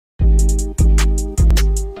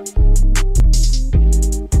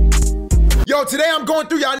Yo, today I'm going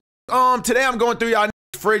through y'all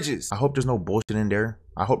fridges. I hope there's no bullshit in there.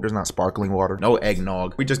 I hope there's not sparkling water. No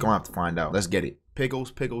eggnog. We just gonna have to find out. Let's get it.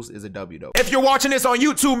 Pickles is a W though. If you're watching this on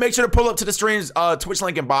YouTube, make sure to pull up to the stream's Twitch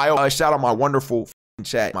link in bio. Shout out my wonderful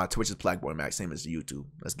chat. My Twitch is plaqueboymax, same as YouTube.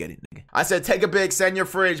 Let's get it, nigga. I said take a pic, send your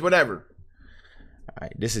fridge, whatever. All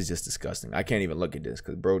right, this is just disgusting. I can't even look at this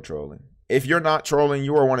because bro trolling. If you're not trolling,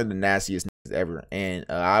 you are one of the nastiest niggas ever. And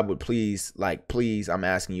I would please, I'm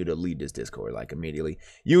asking you to leave this Discord like immediately.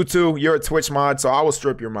 You too, you're a Twitch mod, so I will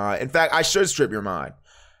strip your mod. In fact, I should strip your mod.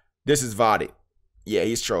 This is Vodit. Yeah,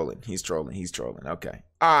 he's trolling. He's trolling. Okay.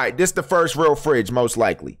 All right, this is the first real fridge, most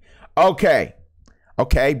likely. Okay,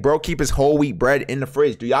 bro, keep his whole wheat bread in the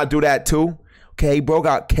fridge. Do y'all do that too? Okay, bro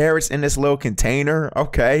got carrots in this little container.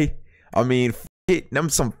 Okay, I mean, them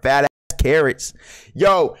some fat ass carrots.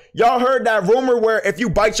 Yo, y'all heard that rumor where if you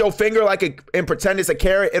bite your finger and pretend it's a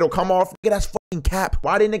carrot, it'll come off? Nigga, that's fucking cap.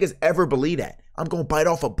 Why did niggas ever believe that? I'm gonna bite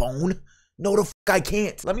off a bone? No, the fuck I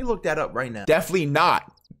can't. Let me look that up right now. Definitely not.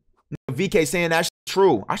 VK saying that's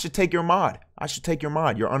true. I should take your mod.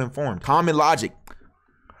 You're uninformed. Common logic.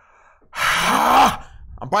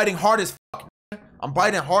 I'm biting hard as fuck.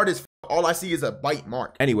 All I see is a bite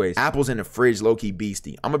mark. Anyways, apples in the fridge, low-key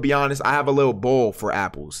beastie. I'm gonna be honest, I have a little bowl for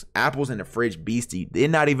apples. Apples in the fridge, beastie. They're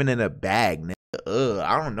not even in a bag, nigga.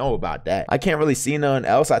 I don't know about that. I can't really see none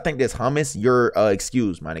else. I think this hummus, you're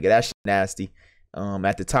excused, my nigga. That shit nasty.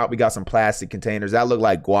 At the top, we got some plastic containers. That look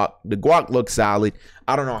like guac. The guac looks solid.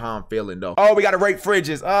 I don't know how I'm feeling, though. Oh, we got to rate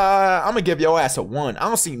fridges. I'm going to give your ass a 1. I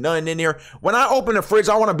don't see nothing in there. When I open the fridge,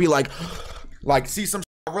 I want to be like, see some shit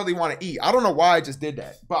I really want to eat. I don't know why I just did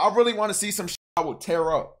that, but I really want to see some shit I would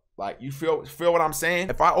tear up. Like, you feel what I'm saying?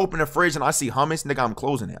 If I open the fridge and I see hummus, nigga, I'm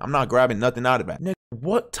closing it. I'm not grabbing nothing out of it. Nigga,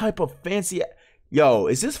 what type of fancy... Yo,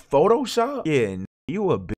 is this Photoshop? Yeah,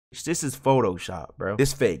 you a bitch. This is Photoshop, bro.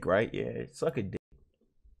 This fake, right? Yeah, suck a dick.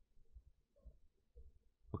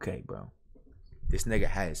 Okay, bro. This nigga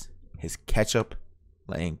has his ketchup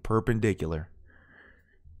laying perpendicular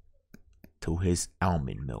to his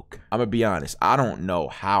almond milk. I'm gonna be honest. I don't know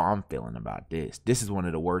how I'm feeling about this. This is one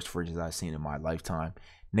of the worst fridges I've seen in my lifetime.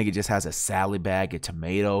 Nigga just has a salad bag, a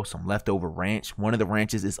tomato, some leftover ranch. One of the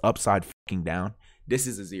ranches is upside fucking down. This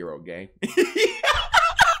is a 0 gang.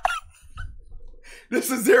 This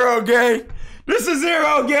is 0 gang. All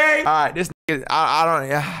right, this nigga,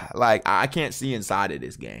 I can't see inside of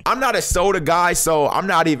this game. I'm not a soda guy, so I'm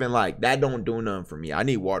not even like, that don't do nothing for me. I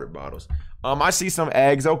need water bottles. I see some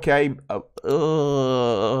eggs, okay.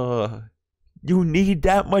 You need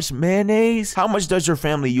that much mayonnaise? How much does your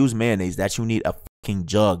family use mayonnaise that you need a fucking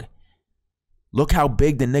jug? Look how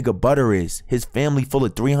big the nigga Butter is. His family full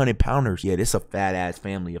of 300 pounders. Yeah, this a fat ass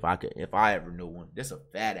family if I ever knew one. This a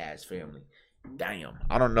fat ass family. Damn,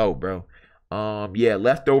 I don't know, bro. Yeah,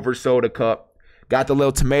 leftover soda cup. Got the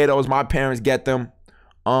little tomatoes. My parents get them.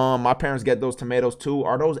 My parents get those tomatoes too.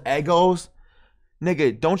 Are those Eggos?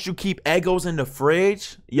 Nigga, don't you keep Eggos in the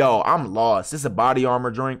fridge? Yo, I'm lost. This is a Body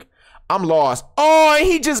Armor drink. I'm lost. Oh, and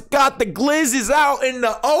he just got the glizzes out in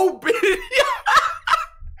the open.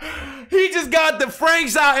 He just got the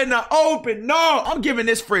Franks out in the open. No, I'm giving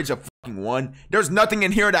this fridge a fucking 1. There's nothing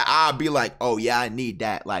in here that I'll be like, oh yeah, I need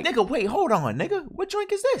that. Like, nigga, wait, hold on, nigga. What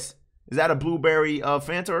drink is this? Is that a blueberry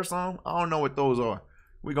Fanta or something? I don't know what those are.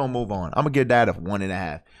 We gonna move on. I'm gonna give that a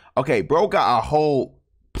 1.5. Okay, bro got a whole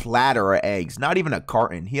platter of eggs. Not even a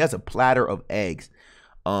carton. He has a platter of eggs.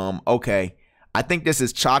 Okay. I think this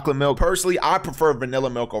is chocolate milk. Personally, I prefer vanilla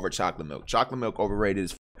milk over chocolate milk. Chocolate milk overrated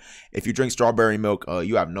as if you drink strawberry milk,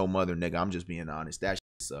 you have no mother, nigga. I'm just being honest. That shit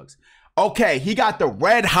sucks. Okay, he got the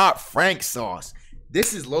red hot Frank sauce.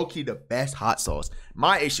 This is low-key the best hot sauce.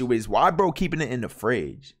 My issue is, why bro keeping it in the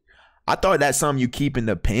fridge? I thought that's something you keep in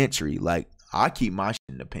the pantry. Like, I keep my shit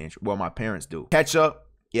in the pantry. Well, my parents do. Ketchup.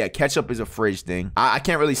 Yeah, ketchup is a fridge thing. I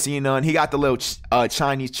can't really see none. He got the little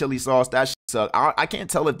Chinese chili sauce. That shit sucks. I can't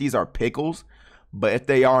tell if these are pickles, but if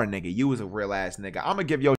they are, nigga, you was a real ass nigga. I'm gonna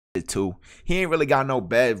give your shit 2. He ain't really got no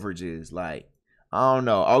beverages. Like, I don't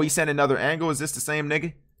know. Oh, he sent another angle. Is this the same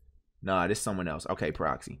nigga? Nah, this is someone else. Okay,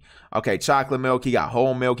 proxy. Okay, chocolate milk. He got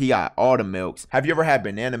whole milk. He got all the milks. Have you ever had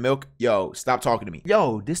banana milk? Yo, stop talking to me.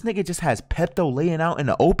 Yo, this nigga just has Pepto laying out in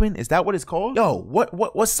the open. Is that what it's called? Yo,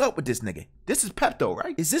 what's up with this nigga? This is Pepto,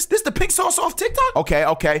 right? Is this the pink sauce off TikTok?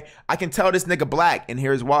 Okay. I can tell this nigga black, and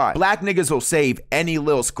here's why. Black niggas will save any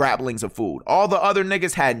little scrapplings of food. All the other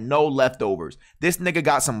niggas had no leftovers. This nigga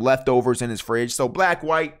got some leftovers in his fridge. So black,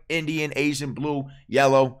 white, Indian, Asian, blue,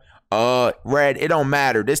 yellow. Red, it don't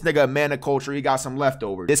matter. This nigga a man of culture, he got some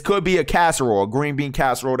leftovers. This could be a casserole, a green bean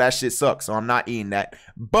casserole. That shit sucks, so I'm not eating that.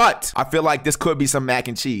 But I feel like this could be some mac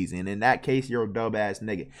and cheese, and in that case, you're a dub ass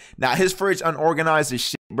nigga. Now his fridge unorganized as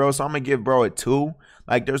shit, bro, so I'm gonna give bro a 2.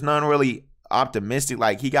 Like, there's none really optimistic.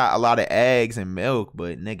 Like, he got a lot of eggs and milk,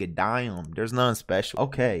 but nigga, damn, there's none special.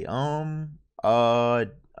 Okay,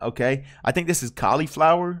 okay, I think this is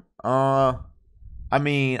cauliflower. I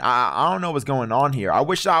mean, I don't know what's going on here. I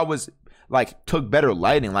wish I was, like, took better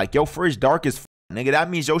lighting. Like, your fridge dark as nigga. That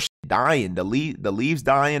means your shit dying. The leaves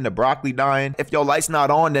dying, the broccoli dying. If your light's not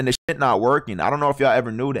on, then the shit not working. I don't know if y'all ever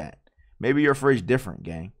knew that. Maybe your fridge different,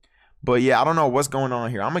 gang. But yeah, I don't know what's going on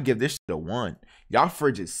here. I'm gonna give this shit a 1. Y'all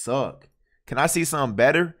fridges suck. Can I see something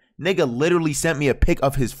better? Nigga literally sent me a pic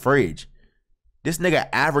of his fridge. This nigga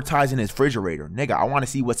advertising his refrigerator. Nigga, I want to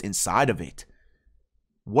see what's inside of it.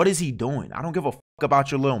 What is he doing? I don't give a fuck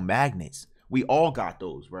about your little magnets. We all got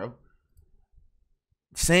those, bro.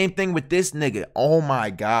 Same thing with this nigga. Oh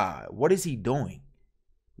my God. What is he doing?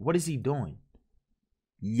 What is he doing?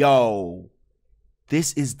 Yo,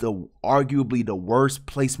 this is arguably the worst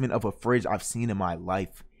placement of a fridge I've seen in my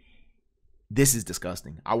life. This is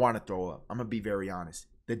disgusting. I want to throw up. I'm going to be very honest.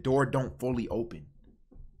 The door don't fully open.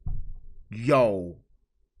 Yo.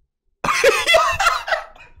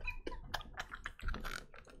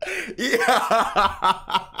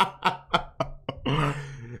 Yeah.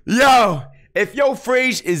 Yo, if your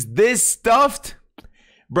fridge is this stuffed,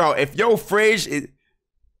 bro, if your fridge is,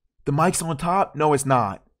 the mic's on top, no, it's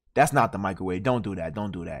not. That's not the microwave. Don't do that.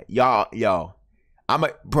 Don't do that. Y'all, yo,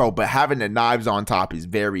 bro, but having the knives on top is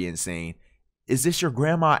very insane. Is this your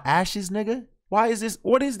grandma ashes, nigga? Why is this?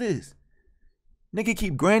 What is this? Nigga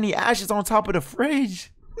keep granny ashes on top of the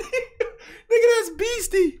fridge. Nigga, that's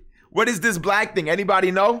beastie. What is this black thing?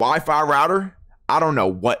 Anybody know? Wi-Fi router? I don't know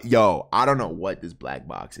what, I don't know what this black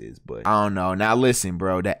box is, but I don't know. Now listen,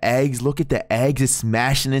 bro, the eggs, look at the eggs. It's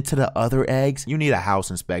smashing into the other eggs. You need a house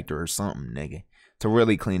inspector or something, nigga, to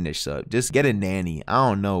really clean this up. Just get a nanny. I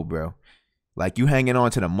don't know, bro. Like, you hanging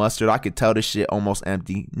on to the mustard. I could tell this shit almost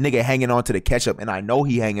empty. Nigga hanging on to the ketchup, and I know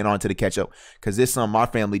he hanging on to the ketchup because this is something my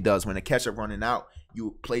family does. When the ketchup running out,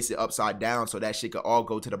 you place it upside down so that shit could all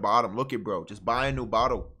go to the bottom. Look it, bro. Just buy a new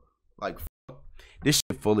bottle. Like, this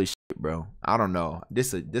shit full of shit, bro. I don't know.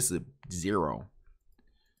 This is 0.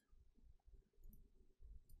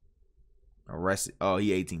 Arrested. Oh,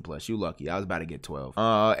 he 18 plus. You lucky. I was about to get 12.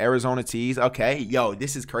 Arizona teas. Okay. Yo,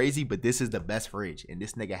 this is crazy, but this is the best fridge. And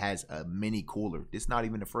this nigga has a mini cooler. This not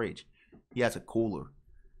even a fridge. He has a cooler.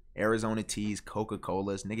 Arizona teas,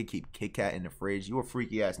 Coca-Colas. Nigga keep Kit Kat in the fridge. You a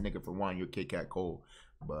freaky ass nigga for wanting your Kit Kat cold.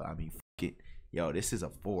 But I mean, fuck it. Yo, this is a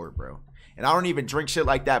 4, bro. And I don't even drink shit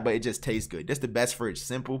like that, but it just tastes good. This the best fridge.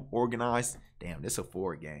 Simple, organized. Damn, this a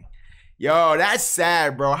 4, gang. Yo, that's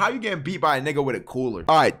sad, bro. How you getting beat by a nigga with a cooler?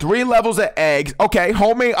 All right, 3 levels of eggs. Okay,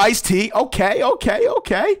 homemade iced tea. Okay.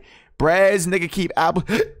 Breads, nigga keep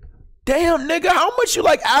apples. Damn, nigga, how much you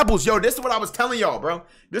like apples? Yo, this is what I was telling y'all, bro.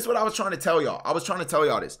 This is what I was trying to tell y'all. I was trying to tell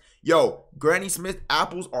y'all this. Yo, Granny Smith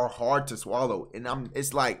apples are hard to swallow. And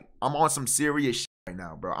it's like, I'm on some serious shit right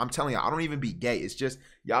now, bro. I'm telling y'all, I don't even be gay. It's just,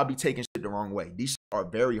 y'all be taking shit the wrong way. These shit are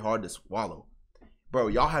very hard to swallow. Bro,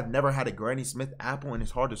 y'all have never had a Granny Smith apple and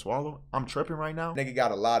it's hard to swallow? I'm tripping right now. Nigga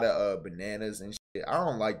got a lot of bananas and shit. I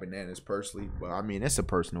don't like bananas personally, but I mean, it's a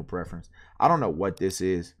personal preference. I don't know what this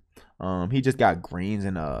is. He just got greens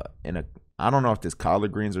in a I don't know if this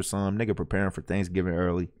collard greens or something. Nigga preparing for Thanksgiving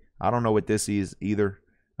early. I don't know what this is either.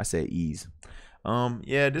 I say ease.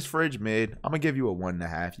 Yeah, this fridge mid. I'm gonna give you a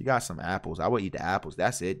 1.5. You got some apples. I would eat the apples.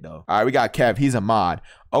 That's it though. All right, we got Kev. He's a mod.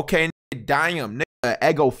 Okay, nigga, damn, nigga,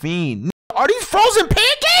 Ego Fiend. Are these frozen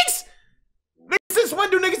pancakes? Nigga, since when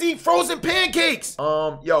do niggas eat frozen pancakes?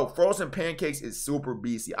 Yo, frozen pancakes is super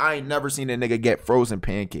beastie. I ain't never seen a nigga get frozen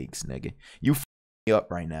pancakes, nigga. You me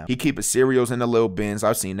up right now. He keep his cereals in the little bins.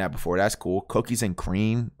 I've seen that before. That's cool. Cookies and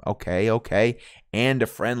cream. Okay. And the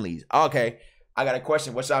Friendlies. Okay, I got a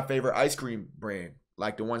question. What's your favorite ice cream brand?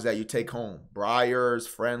 Like the ones that you take home. Breyers,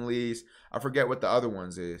 Friendlies. I forget what the other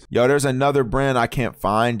ones is. Yo, there's another brand. I can't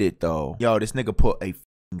find it though. Yo, this nigga put a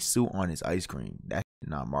suit on his ice cream. That's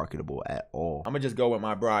not marketable at all. I'm gonna just go with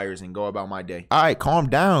my Breyers and go about my day. All right, calm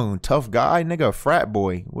down, tough guy. Nigga, a frat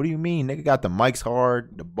boy. What do you mean? Nigga got the Mike's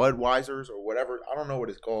Hard, the Budweisers or whatever. I don't know what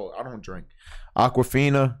it's called. I don't drink.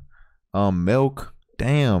 Aquafina, milk.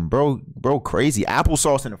 Damn, bro, crazy.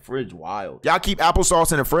 Applesauce in the fridge, wild. Y'all keep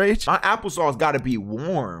applesauce in the fridge? My applesauce gotta be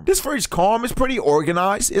warm. This fridge calm. It's pretty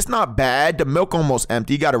organized. It's not bad. The milk almost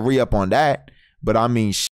empty. You gotta re-up on that. But I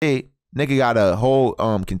mean, shit. Nigga got a whole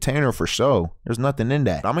container for show. There's nothing in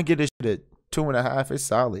that. I'm gonna get this shit 2.5. It's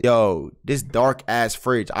solid. Yo, this dark ass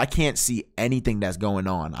fridge. I can't see anything that's going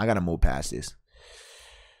on. I gotta move past this.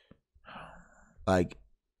 Like,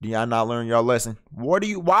 do y'all not learn y'all lesson? What do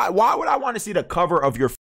you? Why would I want to see the cover of your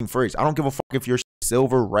fucking fridge? I don't give a fuck if you're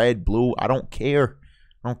silver, red, blue. I don't care.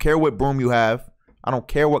 I don't care what broom you have. I don't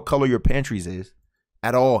care what color your pantries is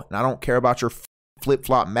at all. And I don't care about your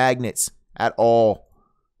flip-flop magnets at all.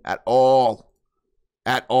 At all.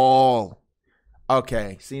 At all.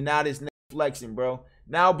 Okay. See, now this nigga flexing, bro.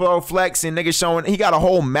 Now, bro, flexing. Nigga showing. He got a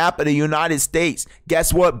whole map of the United States.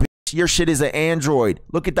 Guess what, bitch? Your shit is an Android.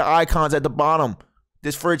 Look at the icons at the bottom.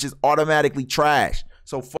 This fridge is automatically trash.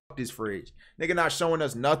 So fuck this fridge. Nigga not showing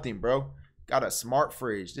us nothing, bro. Got a smart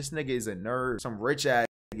fridge. This nigga is a nerd. Some rich ass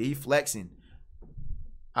nigga. He flexing.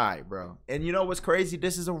 All right, bro. And you know what's crazy?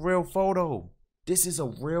 This is a real photo. This is a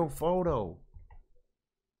real photo.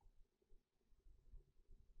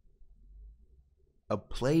 A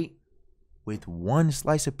plate with one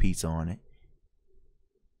slice of pizza on it.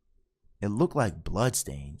 It looked like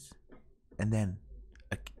bloodstains. And then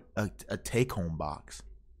a take-home box.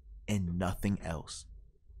 And nothing else.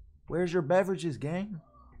 Where's your beverages, gang?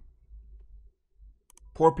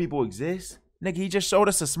 Poor people exist? Nigga, he just showed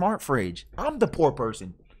us a smart fridge. I'm the poor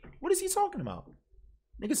person. What is he talking about?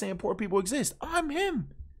 Nigga saying poor people exist. I'm him.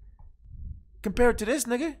 Compared to this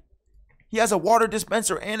nigga, he has a water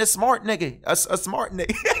dispenser and a smart nigga. A smart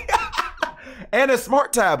nigga. And a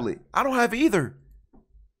smart tablet. I don't have either.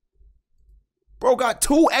 Bro got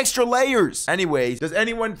 2 extra layers. Anyways, does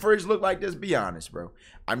anyone fridge look like this? Be honest, bro.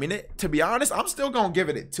 I mean, to be honest, I'm still gonna give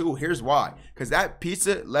it a 2. Here's why. Because that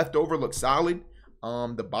pizza leftover looks solid.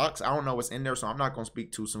 The box, I don't know what's in there, so I'm not gonna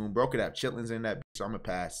speak too soon. Bro could have chitlins in that, so I'm gonna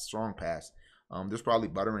pass. Strong pass. There's probably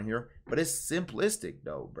butter in here, but it's simplistic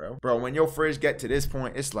though, bro. Bro, when your fridge get to this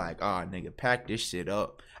point, it's like, ah, nigga, pack this shit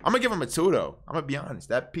up. I'm gonna give him a 2 though. I'm gonna be honest.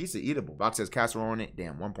 That pizza eatable. Box has casserole on it.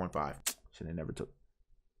 Damn, 1.5. Should have never took.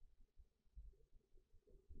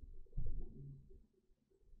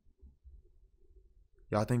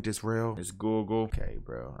 Y'all think this real? It's Google. Okay,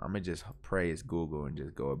 bro. I'm gonna just pray it's Google and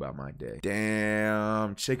just go about my day.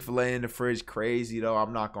 Damn, Chick-fil-A in the fridge crazy though.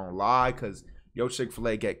 I'm not gonna lie, cause yo,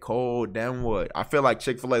 Chick-fil-A get cold, then what? I feel like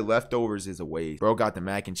Chick-fil-A leftovers is a waste. Bro got the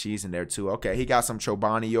mac and cheese in there too. Okay, he got some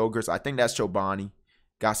Chobani yogurts. I think that's Chobani.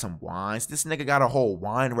 Got some wines. This nigga got a whole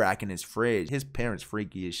wine rack in his fridge. His parents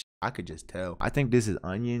freaky as shit. I could just tell. I think this is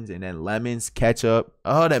onions and then lemons, ketchup.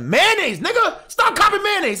 Oh, the mayonnaise, nigga! Stop copying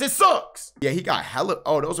mayonnaise. It sucks. Yeah, he got hella.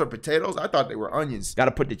 Oh, those are potatoes? I thought they were onions.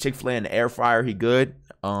 Gotta put the Chick-fil-A in the air fryer. He good.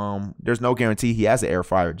 There's no guarantee he has an air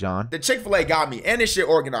fryer, John. The Chick-fil-A got me. And this shit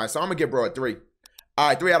organized. So I'm gonna give bro a 3. All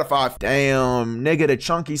right, 3 out of 5. Damn, nigga, the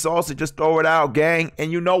chunky salsa, just throw it out, gang.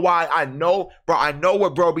 And you know why? I know, bro, I know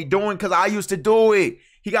what bro be doing because I used to do it.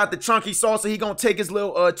 He got the chunky salsa. He gonna take his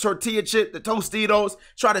little tortilla chip, the Tostitos,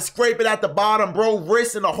 try to scrape it at the bottom, bro,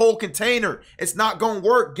 wrist in the whole container. It's not gonna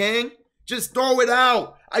work, gang. Just throw it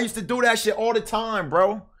out. I used to do that shit all the time,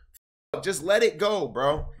 bro. Just let it go,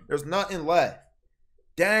 bro. There's nothing left.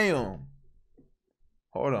 Damn.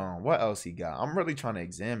 Hold on, what else he got? I'm really trying to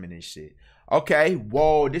examine this shit. Okay,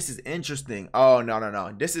 whoa, this is interesting. Oh,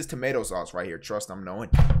 no. This is tomato sauce right here. Trust I'm knowing.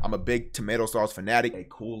 I'm a big tomato sauce fanatic. Hey,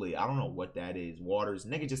 Kool-Aid. I don't know what that is. Waters.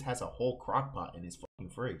 Nigga just has a whole crock pot in his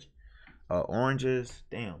fucking fridge. Oranges.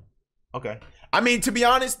 Damn. Okay. I mean, to be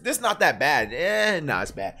honest, this not that bad. Nah,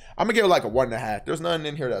 it's bad. I'm gonna give it like a 1.5. There's nothing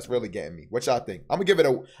in here that's really getting me. What y'all think? I'm gonna give it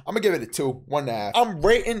a 2, 1.5.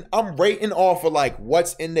 I'm rating off of like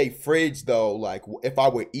what's in their fridge though. Like if I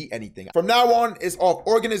would eat anything. From now on, it's off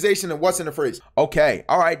organization and what's in the fridge. Okay.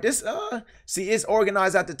 All right. This see, it's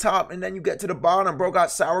organized at the top and then you get to the bottom. Bro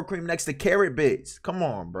got sour cream next to carrot bits. Come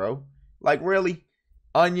on, bro. Like really?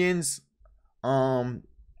 Onions,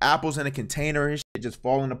 apples in a container and shit just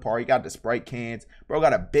falling apart. You got the Sprite cans. Bro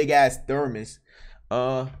got a big ass thermos.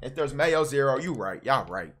 If there's mayo 0, you right. Y'all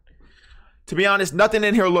right. To be honest, nothing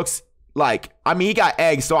in here looks like, I mean, he got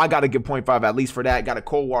eggs, so I gotta give 0.5 at least for that. Got a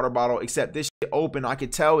cold water bottle, except this shit open. I can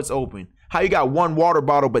tell it's open. How you got 1 water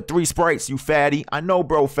bottle but 3 Sprites, you fatty? I know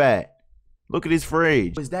bro fat. Look at his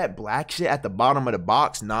fridge. Is that black shit at the bottom of the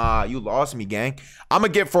box? Nah, you lost me, gang. I'm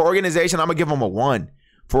gonna give, for organization, I'm gonna give him a 1.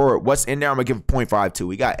 For what's in there, I'm gonna give 0.5 to.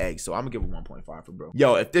 We got eggs, so I'm gonna give him 1.5 for bro.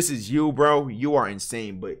 Yo, if this is you, bro, you are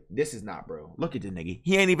insane, but this is not, bro. Look at the nigga.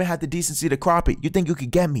 He ain't even had the decency to crop it. You think you could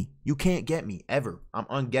get me? You can't get me, ever. I'm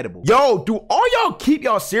ungettable. Yo, do all y'all keep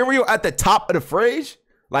y'all cereal at the top of the fridge?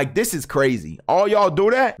 Like, this is crazy. All y'all do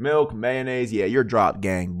that? Milk, mayonnaise, yeah, you're dropped,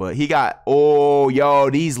 gang. But he got, oh, yo,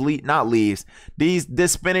 these not leaves.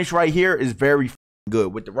 This spinach right here is very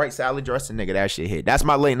good. With the right salad dressing, nigga, that shit hit. That's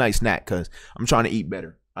my late night snack, because I'm trying to eat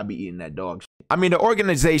better. I be eating that dog shit. I mean, the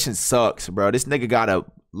organization sucks, bro. This nigga got a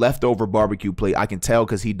leftover barbecue plate. I can tell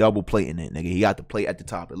because he double plating it, nigga. He got the plate at the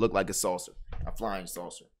top. It looked like a saucer, a flying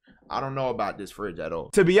saucer. I don't know about this fridge at all.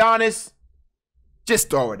 To be honest, just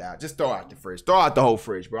throw it out. Just throw out the fridge. Throw out the whole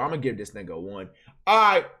fridge, bro. I'm gonna give this nigga a 1. All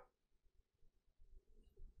right.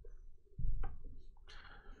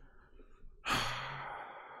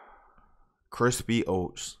 Crispy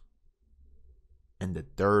oats in the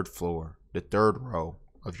 3rd floor, the 3rd row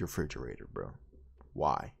of your refrigerator, bro.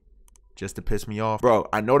 Why? Just to piss me off? Bro,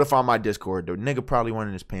 I notified my Discord. The nigga probably went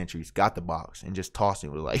in his pantries, got the box, and just tossed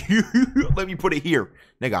it. Was like, let me put it here.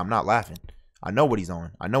 Nigga, I'm not laughing. I know what he's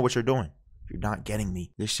on. I know what you're doing. You're not getting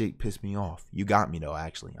me. This shit pissed me off. You got me though,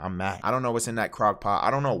 actually. I'm mad. I don't know what's in that crock pot.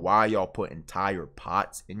 I don't know why y'all put entire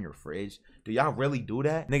pots in your fridge. Do y'all really do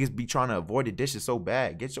that? Niggas be trying to avoid the dishes so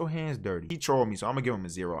bad. Get your hands dirty. He trolled me, so I'm gonna give him a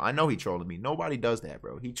 0. I know he trolling me. Nobody does that,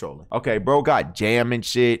 bro. He trolling. Okay, bro got jam and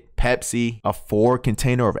shit, Pepsi, a 4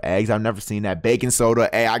 container of eggs. I've never seen that. Baking soda.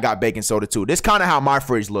 Hey, I got baking soda too. This kind of how my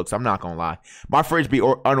fridge looks. I'm not gonna lie. My fridge be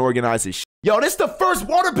unorganized as shit. Yo, this the first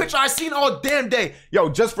water picture I seen all damn day. Yo,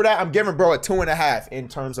 just for that, I'm giving bro a 2.5 in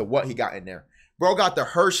terms of what he got in there. Bro got the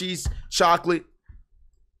Hershey's chocolate.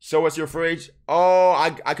 Show us your fridge. Oh,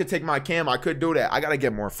 I could take my cam. I could do that. I gotta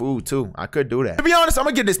get more food too. I could do that. To be honest, I'm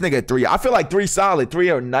gonna give this nigga a 3. I feel like 3 solid. 3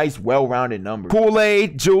 are nice, well-rounded numbers.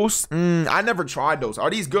 Kool-Aid, juice. I never tried those. Are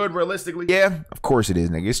these good realistically? Yeah, of course it is,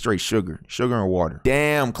 nigga. It's straight sugar. Sugar and water.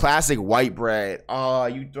 Damn, classic white bread. Oh,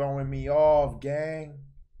 you throwing me off, gang.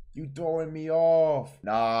 You throwing me off.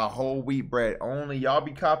 Nah, whole wheat bread only. Y'all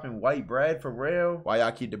be copping white bread for real? Why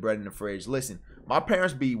y'all keep the bread in the fridge? Listen, my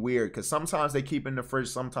parents be weird because sometimes they keep it in the fridge,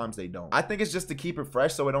 sometimes they don't. I think it's just to keep it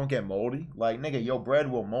fresh so it don't get moldy. Like, nigga, your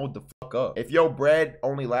bread will mold the fuck up. If your bread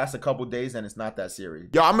only lasts a couple days, then it's not that serious.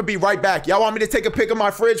 Yo, I'm gonna be right back. Y'all want me to take a pic of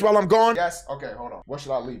my fridge while I'm gone? Yes? Okay, hold on. What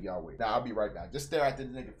should I leave y'all with? Nah, I'll be right back. Just stare at the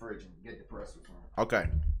nigga fridge and get depressed or something. Okay,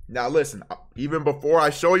 now listen, even before I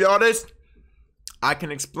show y'all this, I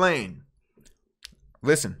can explain.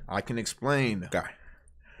 Listen, I can explain. Okay.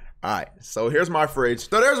 All right, so here's my fridge.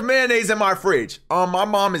 So there's mayonnaise in my fridge. My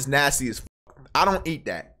mom is nasty as fuck. I don't eat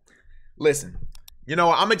that. Listen, you know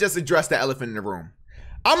what? I'm gonna just address the elephant in the room.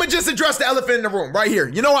 I'm gonna just address the elephant in the room right here.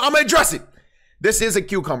 You know what? I'm gonna address it. This is a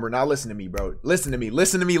cucumber. Now listen to me, bro. Listen to me.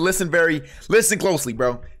 Listen to me. Listen closely,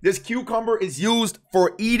 bro. This cucumber is used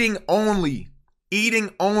for eating only.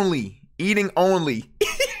 Eating only. Eating only.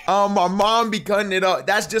 My mom be cutting it up.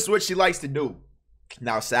 That's just what she likes to do.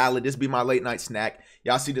 Now salad, this be my late night snack.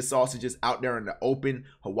 Y'all see the sausages out there in the open.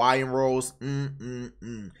 Hawaiian rolls.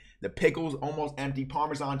 The pickles, almost empty.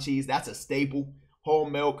 Parmesan cheese, that's a staple. Whole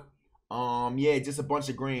milk. Yeah, just a bunch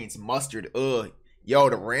of greens. Mustard, Yo,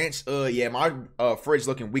 the ranch, yeah, my fridge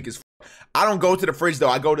looking weak as f. I don't go to the fridge though.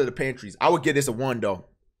 I go to the pantries. I would give this a 1 though.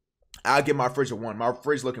 I'll give my fridge a 1. My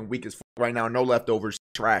fridge looking weak as f right now. No leftovers.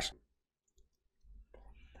 Trash.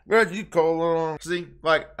 Where'd you call? See,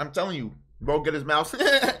 like I'm telling you, bro, get his mouth.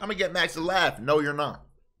 I'm gonna get Max to laugh. No, you're not.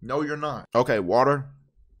 No, you're not. Okay, water,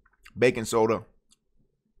 baking soda.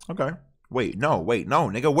 Okay. Wait, no,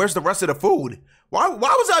 nigga. Where's the rest of the food? Why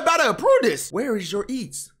was I about to approve this? Where is your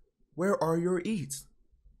eats? Where are your eats?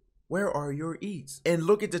 Where are your eats? And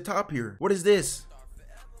look at the top here. What is this?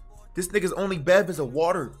 This nigga's only bev is a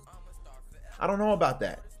water. I don't know about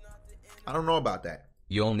that. I don't know about that.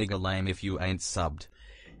 Yo nigga lame if you ain't subbed.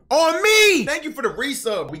 On me! Thank you for the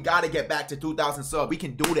resub. We gotta get back to 2,000 subs. We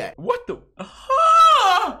can do that. What the?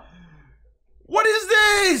 What is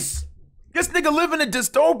this? This nigga live in a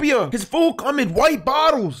dystopia. His food come in white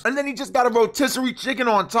bottles. And then he just got a rotisserie chicken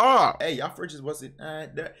on top. Hey, y'all fridges wasn't,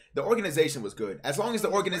 the organization was good. As long as the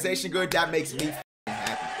organization good, that makes me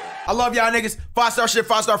happy. I love y'all niggas. 5-star shit,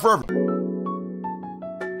 5-star forever.